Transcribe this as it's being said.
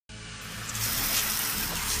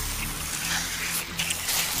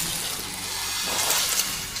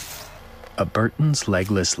A Burton's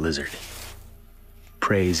legless lizard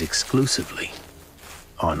preys exclusively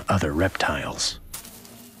on other reptiles.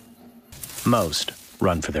 Most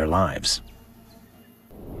run for their lives.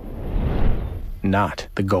 Not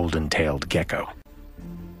the golden-tailed gecko.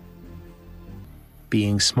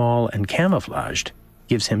 Being small and camouflaged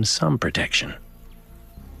gives him some protection,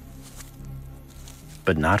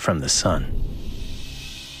 but not from the sun.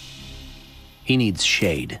 He needs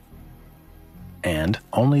shade, and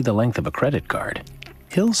only the length of a credit card.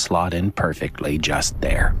 He'll slot in perfectly just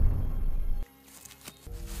there.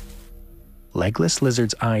 Legless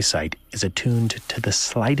lizard's eyesight is attuned to the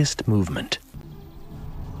slightest movement.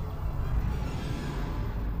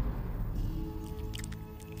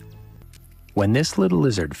 When this little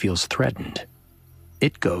lizard feels threatened,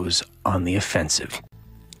 it goes on the offensive.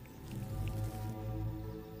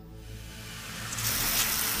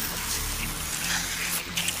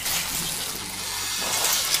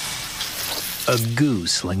 A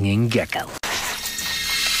goo-slinging gecko.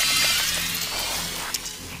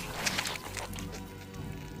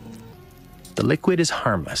 The liquid is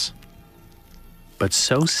harmless, but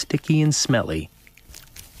so sticky and smelly,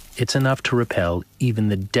 it's enough to repel even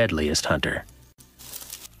the deadliest hunter.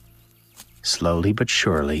 Slowly but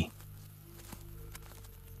surely,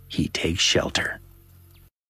 he takes shelter.